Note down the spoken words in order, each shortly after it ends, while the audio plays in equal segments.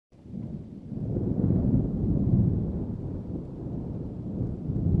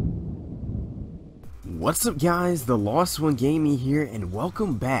What's up, guys? The Lost One Gaming here, and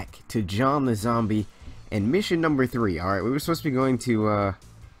welcome back to John the Zombie and mission number 3. Alright, we were supposed to be going to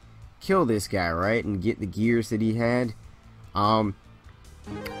kill this guy, right? And get the gears that he had. Okay.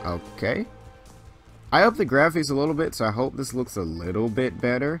 I upped the graphics a little bit, so I hope this looks a little bit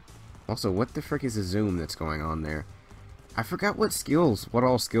better. Also, what the frick is the zoom that's going on there? I forgot what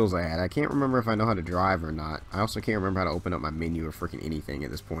all skills I had. I can't remember if I know how to drive or not. I also can't remember how to open up my menu or freaking anything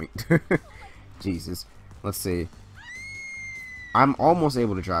at this point. Jesus. Let's see. I'm almost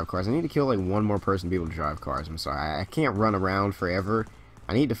able to drive cars. I need to kill like one more person to be able to drive cars. I'm sorry. I can't run around forever.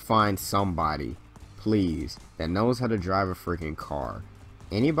 I need to find somebody, please, that knows how to drive a freaking car.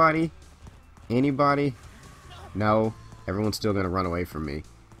 Anybody? Anybody? No. Everyone's still gonna run away from me.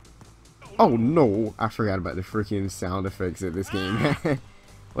 Oh no! I forgot about the freaking sound effects that this game had.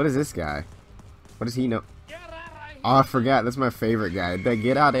 What is this guy? What does he know? Oh, I forgot. That's my favorite guy. The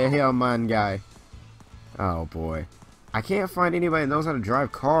get out of here, man guy. Oh boy. I can't find anybody that knows how to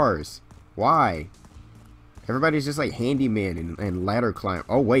drive cars. Why? Everybody's just like handyman and ladder climb.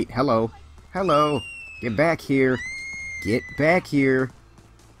 Oh wait, hello. Hello. Get back here. Get back here.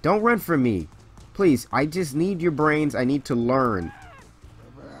 Don't run from me. Please, I just need your brains. I need to learn.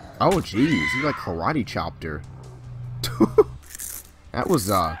 Oh jeez, he like karate chopped her. That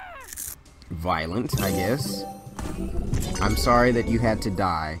was violent, I guess. I'm sorry that you had to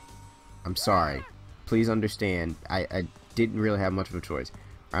die. I'm sorry. Please understand. I didn't really have much of a choice.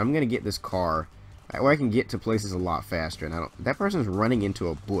 I'm gonna get this car where I can get to places a lot faster. And that person's running into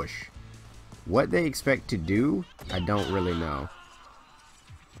a bush. What they expect to do, I don't really know.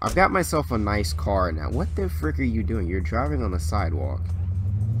 I've got myself a nice car now. What the frick are you doing? You're driving on the sidewalk.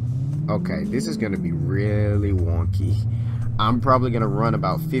 Okay, this is gonna be really wonky. I'm probably gonna run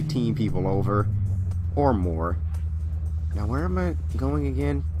about 15 people over or more. Now where am I going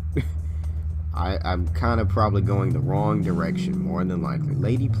again? I'm kind of probably going the wrong direction, more than likely.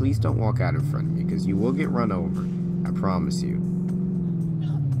 Lady, please don't walk out in front of me, because you will get run over. I promise you.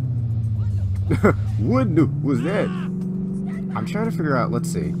 What was that? I'm trying to figure out,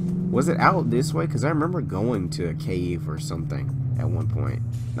 let's see. Was it out this way? Because I remember going to a cave or something at one point.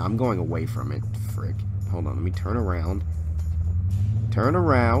 Now I'm going away from it. Frick. Hold on, let me turn around. Turn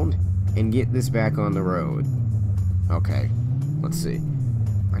around and get this back on the road. Okay, let's see.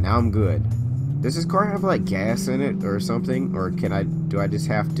 Right now I'm good. Does this car have like gas in it or something, or do I just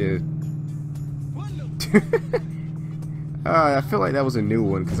have to? I feel like that was a new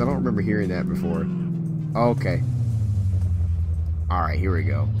one because I don't remember hearing that before. Okay. All right, here we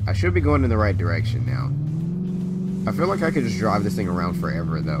go. I should be going in the right direction now. I feel like I could just drive this thing around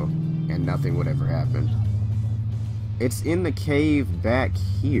forever though, and nothing would ever happen. It's in the cave back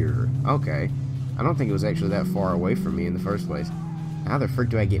here. Okay. I don't think it was actually that far away from me in the first place. How the frick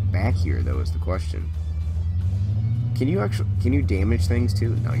do I get back here, though, is the question. Can you damage things,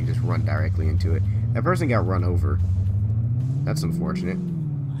 too? No, you just run directly into it. That person got run over. That's unfortunate.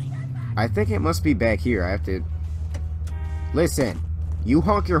 I think it must be back here. I have to... Listen. You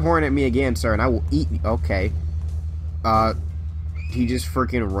honk your horn at me again, sir, and I will eat you. Okay. He just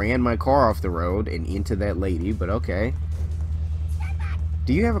freaking ran my car off the road and into that lady, but okay.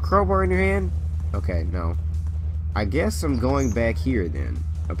 Do you have a crowbar in your hand? Okay, no. I guess I'm going back here then,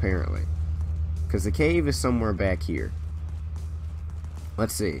 apparently. Because the cave is somewhere back here.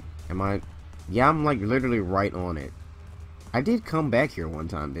 Let's see. Am I... Yeah, I'm like literally right on it. I did come back here one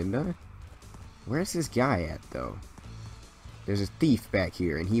time, didn't I? Where's this guy at, though? There's a thief back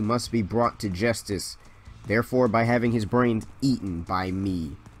here, and he must be brought to justice. Therefore, by having his brains eaten by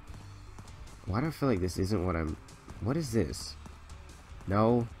me. Why do I feel like this isn't what I'm... What is this?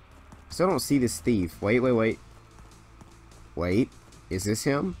 No. Still don't see this thief. Wait. Wait, is this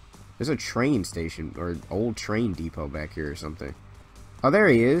him? There's a train station or old train depot back here or something. Oh, there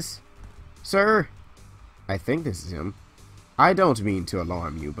he is. Sir, I think this is him. I don't mean to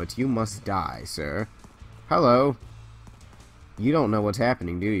alarm you, but you must die, sir. Hello. You don't know what's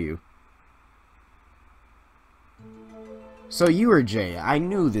happening, do you? So you are Jay. I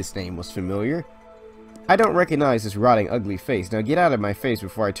knew this name was familiar. I don't recognize this rotting, ugly face. Now get out of my face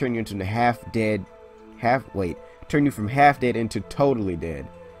before I turn you into turn you from half dead into totally dead.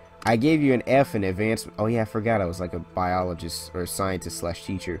 I gave you an F in advanced... Oh yeah, I forgot I was like a biologist or scientist /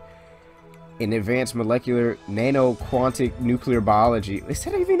 teacher. In advanced molecular nano-quantic nuclear biology. Is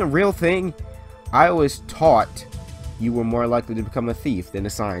that even a real thing? I always taught you were more likely to become a thief than a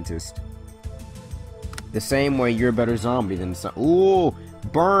scientist. The same way you're a better zombie than a... Ooh,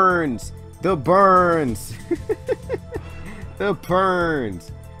 burns! The burns! The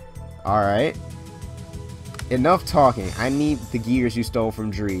burns! Alright. Enough talking. I need the gears you stole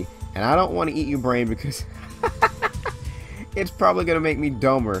from Dree. And I don't want to eat your brain because it's probably going to make me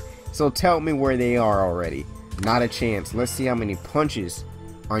dumber. So tell me where they are already. Not a chance. Let's see how many punches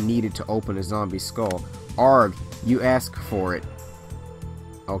are needed to open a zombie skull. Arg, you ask for it.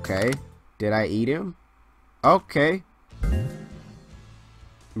 Okay. Did I eat him? Okay.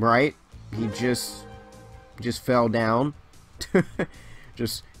 Right. He just fell down.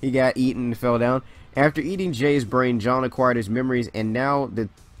 He got eaten and fell down. After eating Jay's brain, John acquired his memories and now the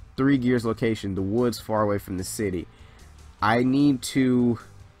 3 Gears location, the woods far away from the city. I need to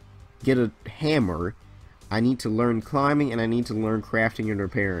get a hammer. I need to learn climbing and I need to learn crafting and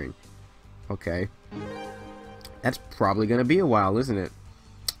repairing. Okay. That's probably going to be a while, isn't it?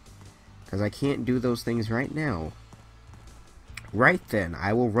 Because I can't do those things right now. Right then,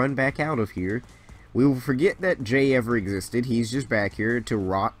 I will run back out of here. We will forget that Jay ever existed. He's just back here to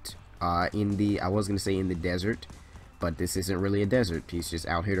rot in the, I was going to say in the desert. But this isn't really a desert. He's just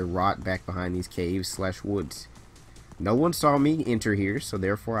out here to rot back behind these caves slash woods. No one saw me enter here, so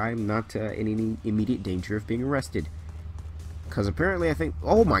therefore I'm not in any immediate danger of being arrested. Because apparently I think,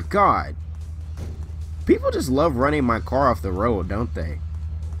 oh my god. People just love running my car off the road, don't they?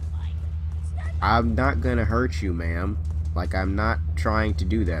 I'm not gonna hurt you, ma'am. Like, I'm not trying to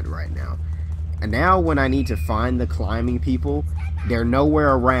do that right now. And now when I need to find the climbing people, they're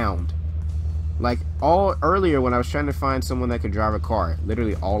nowhere around. Like, earlier when I was trying to find someone that could drive a car,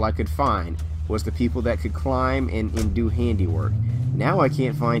 literally all I could find was the people that could climb and do handiwork. Now I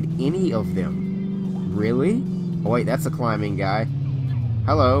can't find any of them. Really? Oh wait, that's a climbing guy.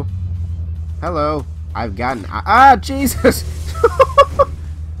 Hello. Hello. I've gotten... Ah, Jesus!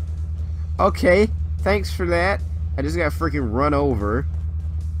 Okay, thanks for that. I just got freaking run over.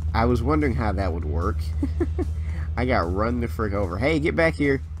 I was wondering how that would work. I got run the frick over. Hey, get back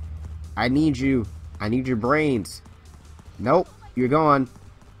here. I need you. I need your brains. Nope, you're gone.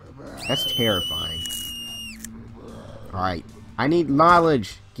 That's terrifying. Alright, I need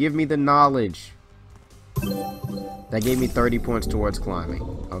knowledge. Give me the knowledge. That gave me 30 points towards climbing.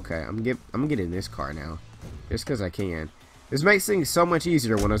 Okay, I'm gonna get in this car now. Just because I can. This makes things so much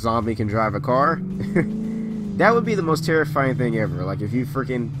easier when a zombie can drive a car. That would be the most terrifying thing ever. Like if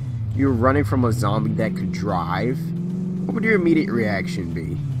you're running from a zombie that could drive, what would your immediate reaction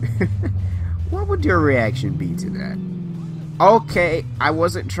be? What would your reaction be to that? Okay, I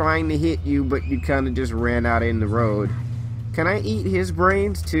wasn't trying to hit you, but you kind of just ran out in the road. Can I eat his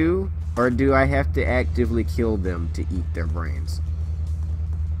brains too? Or do I have to actively kill them to eat their brains?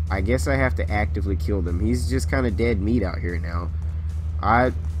 I guess I have to actively kill them. He's just kind of dead meat out here now.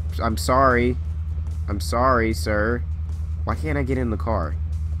 I'm sorry. I'm sorry, sir. Why can't I get in the car?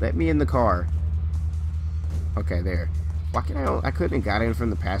 Let me in the car. Okay, there. Why can't I couldn't have got in from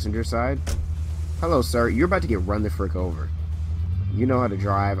the passenger side. Hello, sir. You're about to get run the frick over. You know how to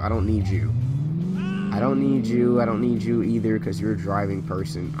drive. I don't need you. I don't need you. I don't need you either because you're a driving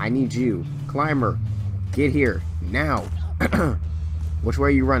person. I need you. Climber. Get here. Now. Which way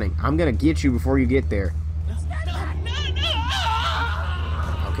are you running? I'm going to get you before you get there.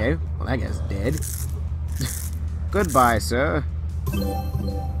 Okay. Well, that guy's dead. Goodbye, sir.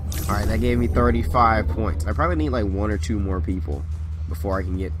 Alright, that gave me 35 points. I probably need like 1 or 2 more people before I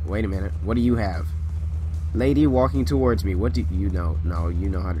can get... Wait a minute. What do you have? Lady walking towards me. What do you know? No, you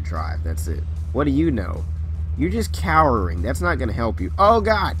know how to drive. That's it. What do you know? You're just cowering. That's not going to help you. Oh,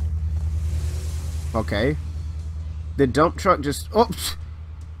 God! Okay. The dump truck just... Oops!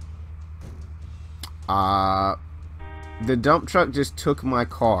 The dump truck just took my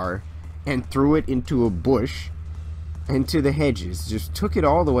car and threw it into a bush, into the hedges. Just took it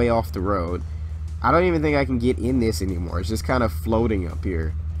all the way off the road. I don't even think I can get in this anymore. It's just kind of floating up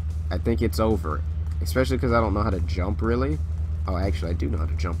here. I think it's over. Especially because I don't know how to jump, really. Oh, actually, I do know how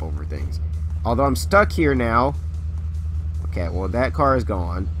to jump over things. Although I'm stuck here now. Okay, well, that car is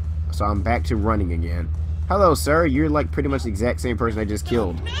gone. So I'm back to running again. Hello, sir. You're like pretty much the exact same person I just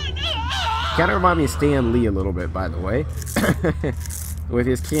killed. Kind of remind me of Stan Lee a little bit, by the way. With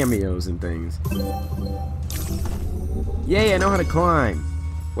his cameos and things. Yay, I know how to climb.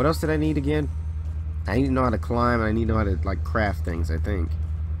 What else did I need again? I need to know how to climb, and I need to know how to, like, craft things, I think.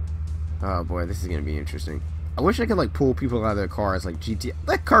 Oh, boy, this is going to be interesting. I wish I could, like, pull people out of their cars like GTA.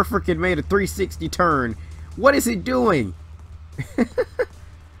 That car freaking made a 360 turn. What is it doing?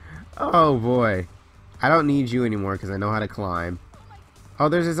 Oh, boy. I don't need you anymore because I know how to climb. Oh,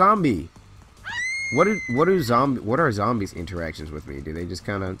 there's a zombie. What are zombies' interactions with me? Do they just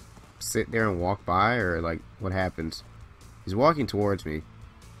kind of sit there and walk by, or like what happens? He's walking towards me.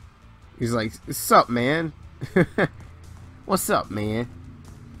 He's like, "What's up, man? What's up, man?"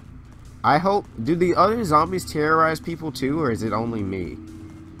 I hope. Do the other zombies terrorize people too, or is it only me?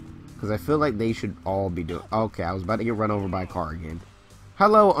 Because I feel like they should all be doing... Okay, I was about to get run over by a car again.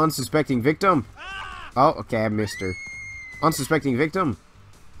 Hello, unsuspecting victim. Oh, okay, I missed her. Unsuspecting victim.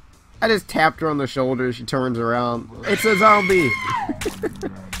 I just tapped her on the shoulder. She turns around. It's a zombie.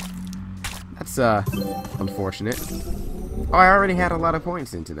 That's, unfortunate. Oh, I already had a lot of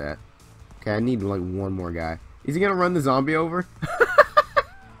points into that. Okay, I need, like, one more guy. Is he gonna run the zombie over?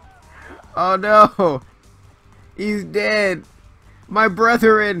 Oh, no. He's dead. My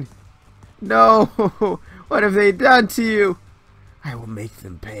brethren. No. What have they done to you? I will make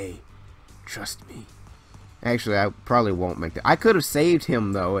them pay. Trust me. Actually, I probably won't make that. I could have saved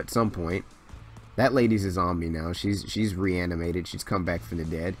him, though, at some point. That lady's a zombie now. She's reanimated. She's come back from the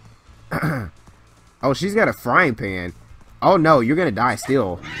dead. Oh, she's got a frying pan. Oh, no, you're going to die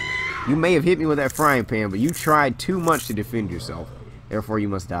still. You may have hit me with that frying pan, but you tried too much to defend yourself. Therefore, you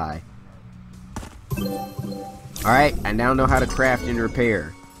must die. Alright, I now know how to craft and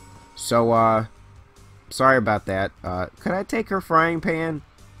repair. So, sorry about that. Could I take her frying pan?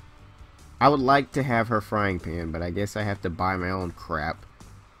 I would like to have her frying pan, but I guess I have to buy my own crap,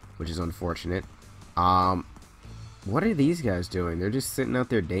 which is unfortunate. What are these guys doing? They're just sitting out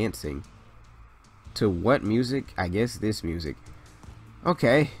there dancing. To what music? I guess this music.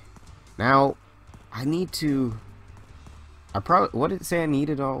 Okay. Now, I need to... what did it say I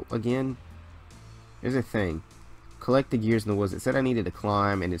needed all again? There's a thing. Collect the gears in the woods. It said I needed to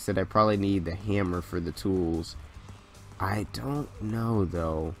climb, and it said I probably need the hammer for the tools. I don't know,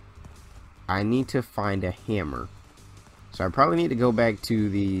 though. I need to find a hammer. So I probably need to go back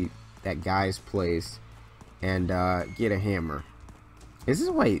to that guy's place and get a hammer. Is this...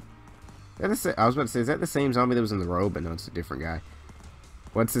 Wait. I was about to say, is that the same zombie that was in the road? But no, it's a different guy.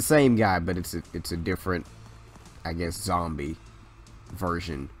 Well, it's the same guy, but it's a different, I guess, zombie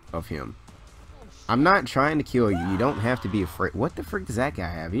version of him. I'm not trying to kill you. You don't have to be afraid. What the frick does that guy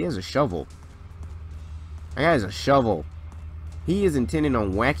have? He has a shovel. That guy has a shovel. He is intending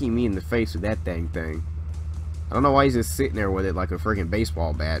on whacking me in the face with that dang thing. I don't know why he's just sitting there with it like a freaking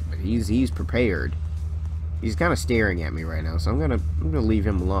baseball bat, but he's prepared. He's kind of staring at me right now, so I'm gonna leave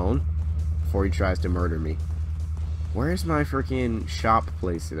him alone before he tries to murder me. Where's my freaking shop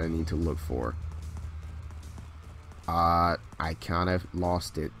place that I need to look for? I kind of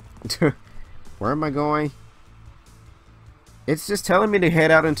lost it. Where am I going? It's just telling me to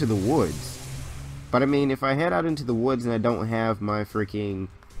head out into the woods. But I mean, if I head out into the woods and I don't have my freaking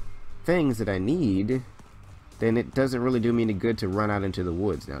things that I need, then it doesn't really do me any good to run out into the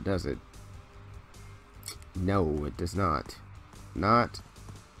woods now, does it? No, it does not. No,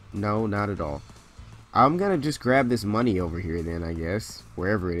 not at all. I'm gonna just grab this money over here then, I guess.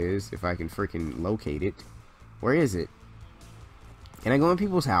 Wherever it is, if I can freaking locate it. Where is it? Can I go in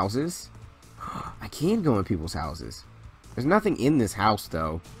people's houses? I can go in people's houses. There's nothing in this house,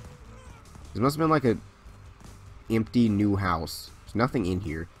 though. This must have been like a empty new house. There's nothing in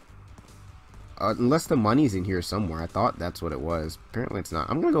here. Unless the money's in here somewhere. I thought that's what it was. Apparently it's not.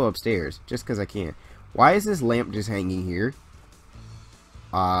 I'm gonna go upstairs, just because I can. Why is this lamp just hanging here?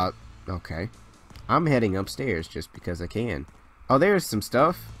 Okay. I'm heading upstairs just because I can. Oh, there's some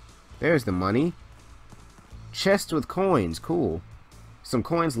stuff. There's the money. Chest with coins. Cool. Some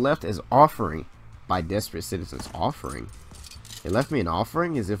coins left as offering by desperate citizens. Offering? They left me an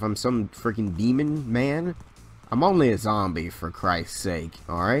offering as if I'm some freaking demon man? I'm only a zombie, for Christ's sake.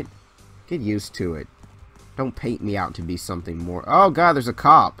 Alright? Get used to it. Don't paint me out to be something more. Oh god, there's a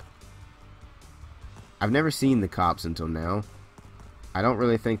cop. I've never seen the cops until now. I don't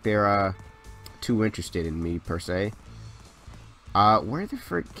really think they're too interested in me, per se. Where the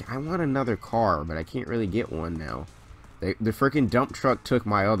frick... I want another car, but I can't really get one now. The freaking dump truck took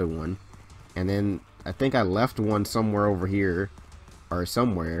my other one. And then I think I left one somewhere over here. Or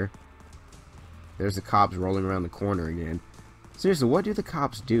somewhere. There's the cops rolling around the corner again. Seriously, what do the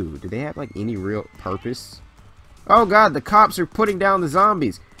cops do? Do they have like any real purpose? Oh god, the cops are putting down the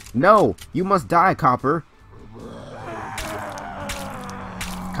zombies. No, you must die, copper.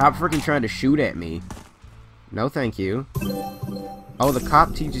 Cop freaking trying to shoot at me. No, thank you. Oh, the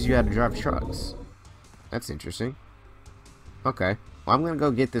cop teaches you how to drive trucks. That's interesting. Okay. Well, I'm gonna go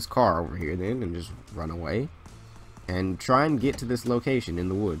get this car over here then and just run away. And try and get to this location in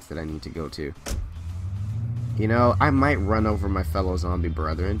the woods that I need to go to. You know, I might run over my fellow zombie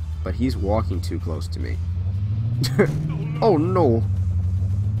brethren, but he's walking too close to me. Oh no.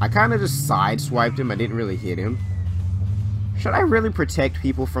 I kind of just sideswiped him. I didn't really hit him. Should I really protect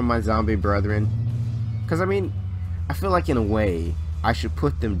people from my zombie brethren? Because, I mean, I feel like in a way, I should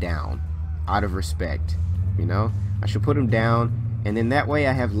put them down out of respect. You know? I should put them down, and then that way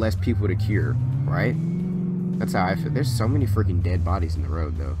I have less people to cure, right? That's how I feel. There's so many freaking dead bodies in the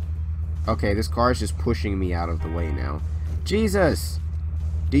road, though. Okay, this car is just pushing me out of the way now. Jesus!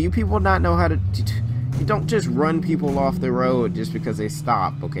 Do you people not know how to... You don't just run people off the road just because they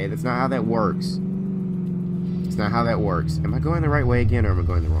stop, okay? That's not how that works. It's not how that works. Am I going the right way again, or am I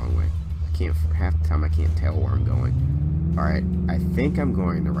going the wrong way? I can't... Half the time I can't tell where I'm going. Alright, I think I'm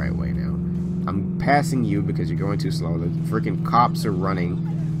going the right way now. I'm passing you because you're going too slow. The freaking cops are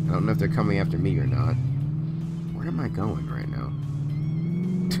running. I don't know if they're coming after me or not. Where am I going right now?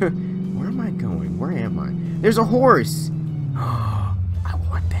 Where am I going? Where am I? There's a horse! I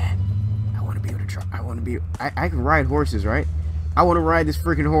want that. I want to be able to try. I want to be... I can ride horses, right? I want to ride this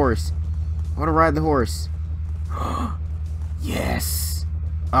freaking horse. I want to ride the horse. Yes!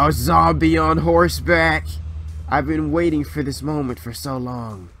 A zombie on horseback! I've been waiting for this moment for so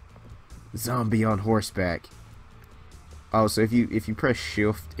long. Zombie on horseback. Oh, so if you press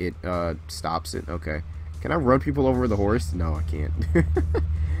shift, it stops it. Okay. Can I run people over with a horse? No, I can't.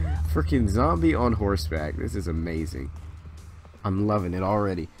 Freaking zombie on horseback. This is amazing. I'm loving it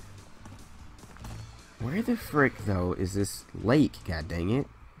already. Where the frick, though, is this lake? God dang it.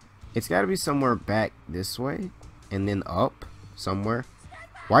 It's got to be somewhere back this way. And then up somewhere.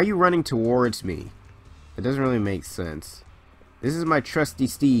 Why are you running towards me? It doesn't really make sense. This is my trusty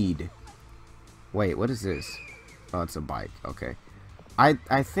steed. Wait, what is this? Oh, it's a bike. Okay.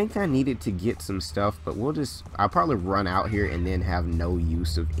 I think I needed to get some stuff, but I'll probably run out here and then have no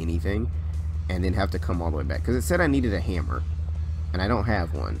use of anything. And then have to come all the way back. Because it said I needed a hammer. And I don't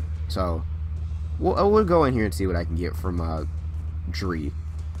have one. So, we'll go in here and see what I can get from Dree.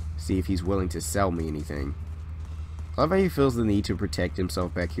 See if he's willing to sell me anything. I love how he feels the need to protect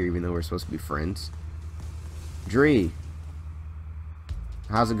himself back here even though we're supposed to be friends. Dree.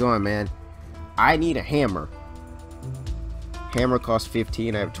 How's it going, man? I need a hammer. Hammer costs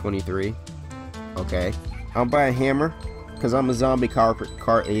 15. I have 23. Okay. I'll buy a hammer because I'm a zombie carpenter.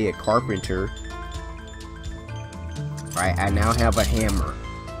 Right, I now have a hammer.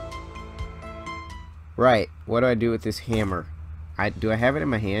 Right, what do I do with this hammer? Do I have it in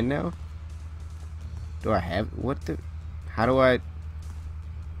my hand now? Do I have... What the... How do I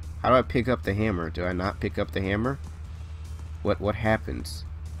pick up the hammer? Do I not pick up the hammer? What happens?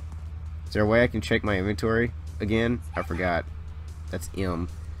 Is there a way I can check my inventory again? I forgot. That's M.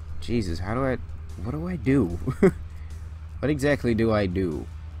 Jesus, what do I do? What exactly do I do?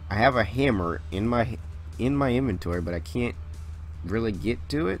 I have a hammer in my inventory, but I can't really get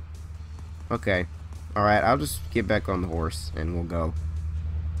to it. Okay. Alright, I'll just get back on the horse and we'll go.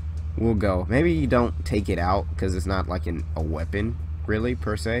 We'll go. Maybe you don't take it out because it's not like a weapon, really,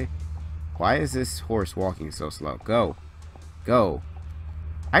 per se. Why is this horse walking so slow? Go. Go.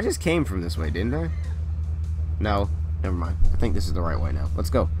 I just came from this way, didn't I? No. Never mind. I think this is the right way now. Let's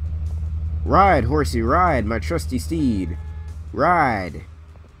go. Ride, horsey, ride, my trusty steed. Ride.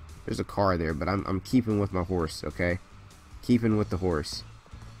 There's a car there, but I'm keeping with my horse, okay? Keeping with the horse.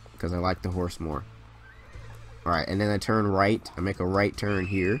 Because I like the horse more. Alright, and then I turn right. I make a right turn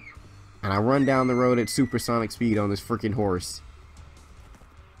here. And I run down the road at supersonic speed on this freaking horse.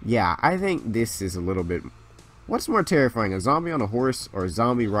 Yeah, I think this is a little bit... What's more terrifying, a zombie on a horse or a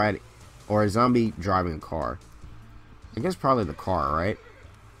zombie riding... Or a zombie driving a car? I guess probably the car, right?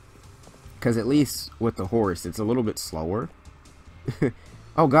 Because at least with the horse, it's a little bit slower.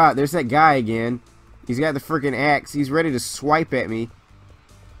 Oh god, there's that guy again. He's got the freaking axe. He's ready to swipe at me.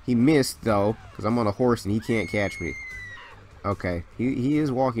 He missed, though, because I'm on a horse and he can't catch me. Okay, he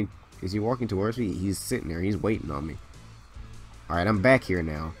is walking. Is he walking towards me? He's sitting there. He's waiting on me. Alright, I'm back here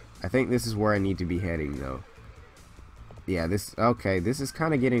now. I think this is where I need to be heading, though. Yeah, okay, this is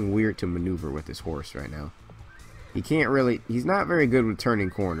kind of getting weird to maneuver with this horse right now. He can't really... He's not very good with turning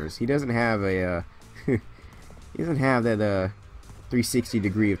corners. He doesn't have a... he doesn't have that 360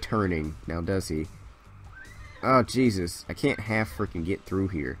 degree of turning, now does he? Oh, Jesus. I can't half freaking get through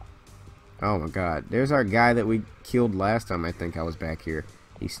here. Oh, my God. There's our guy that we killed last time I think I was back here.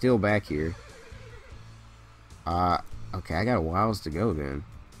 He's still back here. Okay, I got a whiles to go then.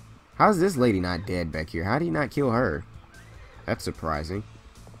 How's this lady not dead back here? How do you not kill her? That's surprising.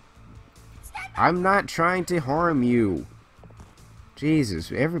 I'm not trying to harm you.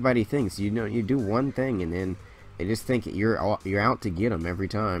 Jesus, everybody thinks you do one thing and then they just think you're out to get them every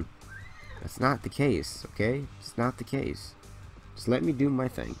time. That's not the case, okay? It's not the case. Just let me do my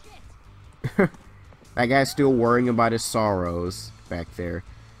thing. That guy's still worrying about his sorrows back there.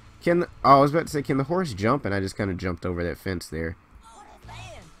 Oh, I was about to say, can the horse jump? And I just kind of jumped over that fence there.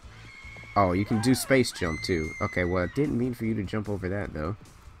 Oh, you can do space jump too. Okay, well, it didn't mean for you to jump over that though,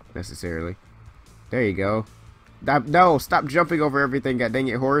 necessarily. There you go. No, stop jumping over everything, god dang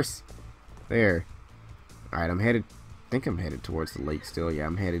it, horse. There. Alright, I'm headed think I'm headed towards the lake still. Yeah,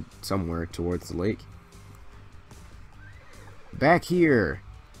 I'm headed somewhere towards the lake. Back here.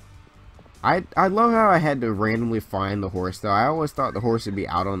 I love how I had to randomly find the horse, though. I always thought the horse would be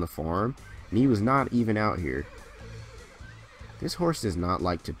out on the farm, and he was not even out here. This horse does not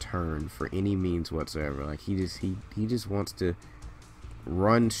like to turn for any means whatsoever. Like, he just wants to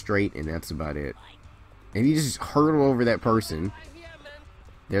run straight, and that's about it. And he just hurtle over that person.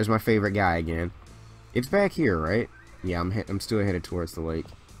 There's my favorite guy again. It's back here, right? Yeah, I'm still headed towards the lake.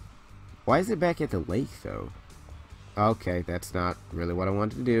 Why is it back at the lake, though? Okay, that's not really what I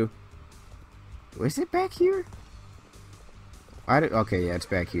wanted to do. Is it back here? Okay, yeah, it's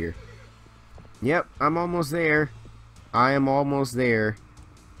back here. Yep, I'm almost there. I am almost there.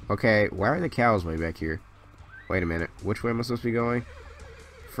 Okay, why are the cows way back here? Wait a minute. Which way am I supposed to be going?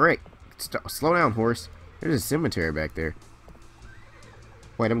 Frick. Slow down, horse. There's a cemetery back there.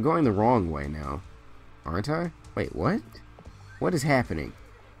 Wait, I'm going the wrong way now. Aren't I? Wait, what? What is happening?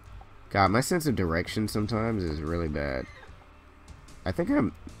 God, my sense of direction sometimes is really bad. I think I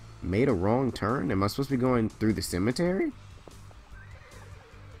made a wrong turn. Am I supposed to be going through the cemetery?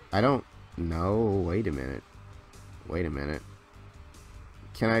 I don't know. Wait a minute. Wait a minute.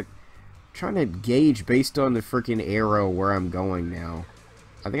 Can I... trying to gauge based on the freaking arrow where I'm going now.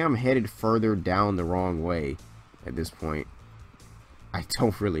 I think I'm headed further down the wrong way at this point. I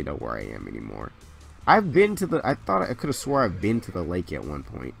don't really know where I am anymore. I've been to the... I thought I could have swore I've been to the lake at one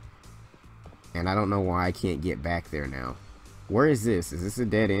point. And I don't know why I can't get back there now. Where is this? Is this a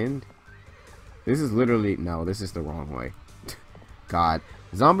dead end? This is literally... no, this is the wrong way. God.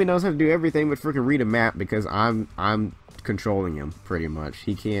 Zombie knows how to do everything but freaking read a map because I'm controlling him pretty much.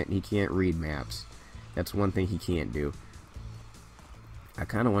 He can't read maps. That's one thing he can't do. I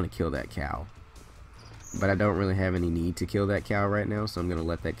kind of want to kill that cow. But I don't really have any need to kill that cow right now, so I'm going to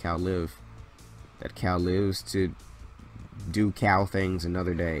let that cow live. That cow lives to do cow things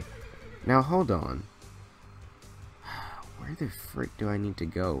another day. Now, hold on. Where the frick do I need to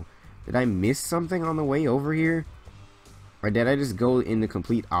go? Did I miss something on the way over here? Or did I just go in the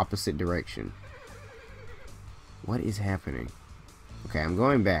complete opposite direction? What is happening? Okay, I'm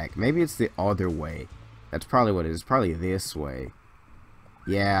going back. Maybe it's the other way. That's probably what it is. It's probably this way.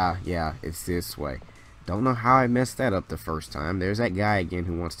 Yeah, it's this way. Don't know how I messed that up the first time. There's that guy again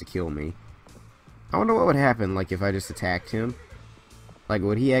who wants to kill me. I wonder what would happen, like, if I just attacked him. Like,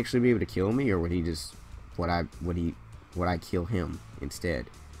 would he actually be able to kill me, or would he just... would I kill him instead?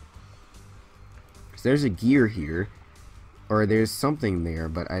 So there's a gear here. Or there's something there,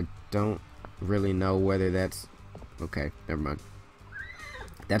 but I don't really know whether that's... okay, never mind.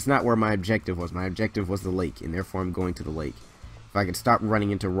 That's not where my objective was. My objective was the lake, and therefore I'm going to the lake. If I could stop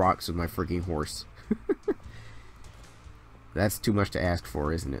running into rocks with my freaking horse. That's too much to ask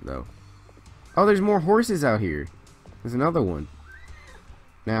for, isn't it, though? Oh, there's more horses out here. There's another one.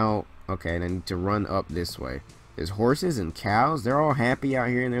 Now, okay, and I need to run up this way. There's horses and cows. They're all happy out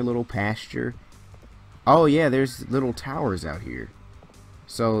here in their little pasture. Oh, yeah, there's little towers out here.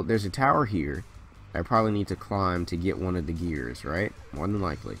 So, there's a tower here. I probably need to climb to get one of the gears, right? More than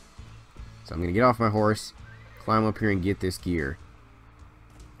likely. So, I'm going to get off my horse, climb up here and get this gear.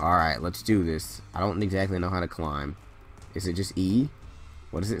 Alright, let's do this. I don't exactly know how to climb. Is it just E?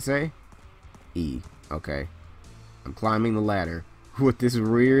 What does it say? E. Okay. I'm climbing the ladder with this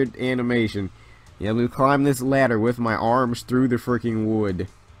weird animation. Yeah, I'm going to climb this ladder with my arms through the freaking wood.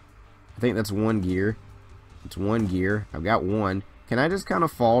 I think that's one gear. It's one gear. I've got one. Can I just kind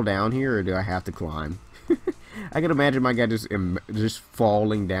of fall down here, or do I have to climb? I can imagine my guy just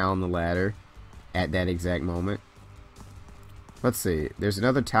falling down the ladder at that exact moment. Let's see. There's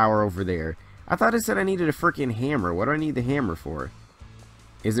another tower over there. I thought it said I needed a freaking hammer. What do I need the hammer for?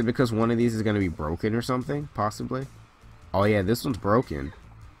 Is it because one of these is going to be broken or something? Possibly. Oh yeah, this one's broken.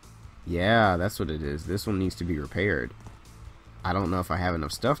 Yeah, that's what it is. This one needs to be repaired. I don't know if I have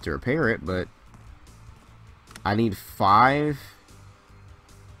enough stuff to repair it, but I need 5.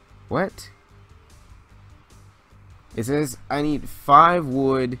 What? It says I need 5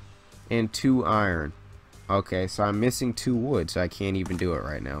 wood and 2 iron. Okay, so I'm missing 2 wood, so I can't even do it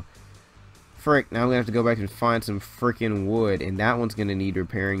right now. Frick, now I'm going to have to go back and find some freaking wood, and that one's going to need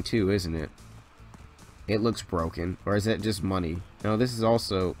repairing too, isn't it? It looks broken. Or is that just money? No, this is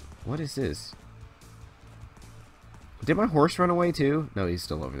also... what is this? Did my horse run away too? No, he's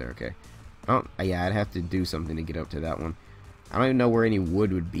still over there, okay. Oh, yeah, I'd have to do something to get up to that one. I don't even know where any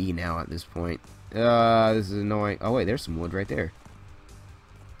wood would be now at this point. This is annoying. Oh, wait, there's some wood right there.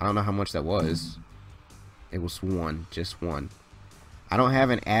 I don't know how much that was. It was 1, just 1. I don't have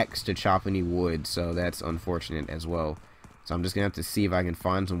an axe to chop any wood, so that's unfortunate as well. So I'm just going to have to see if I can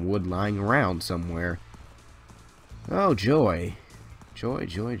find some wood lying around somewhere. Oh, joy. Joy,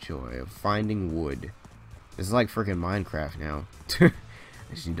 joy, joy of finding wood. This is like freaking Minecraft now. I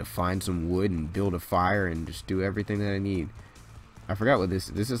just need to find some wood and build a fire and just do everything that I need. I forgot what this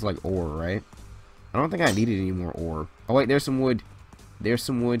is like ore, right? I don't think I needed any more ore. Oh wait, there's some wood. There's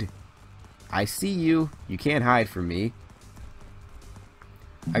some wood. I see you. You can't hide from me.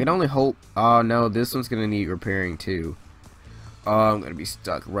 I can only hope. Oh no, this one's gonna need repairing too. Oh, I'm gonna be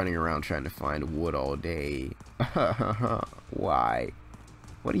stuck running around trying to find wood all day. Why?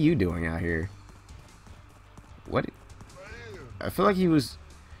 What are you doing out here? What? I feel like he was...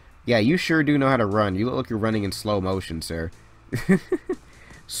 Yeah, you sure do know how to run. You look like you're running in slow motion, sir.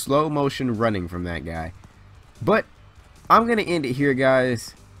 Slow motion running from that guy. But I'm gonna end it here,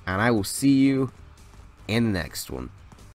 guys, and I will see you in the next one.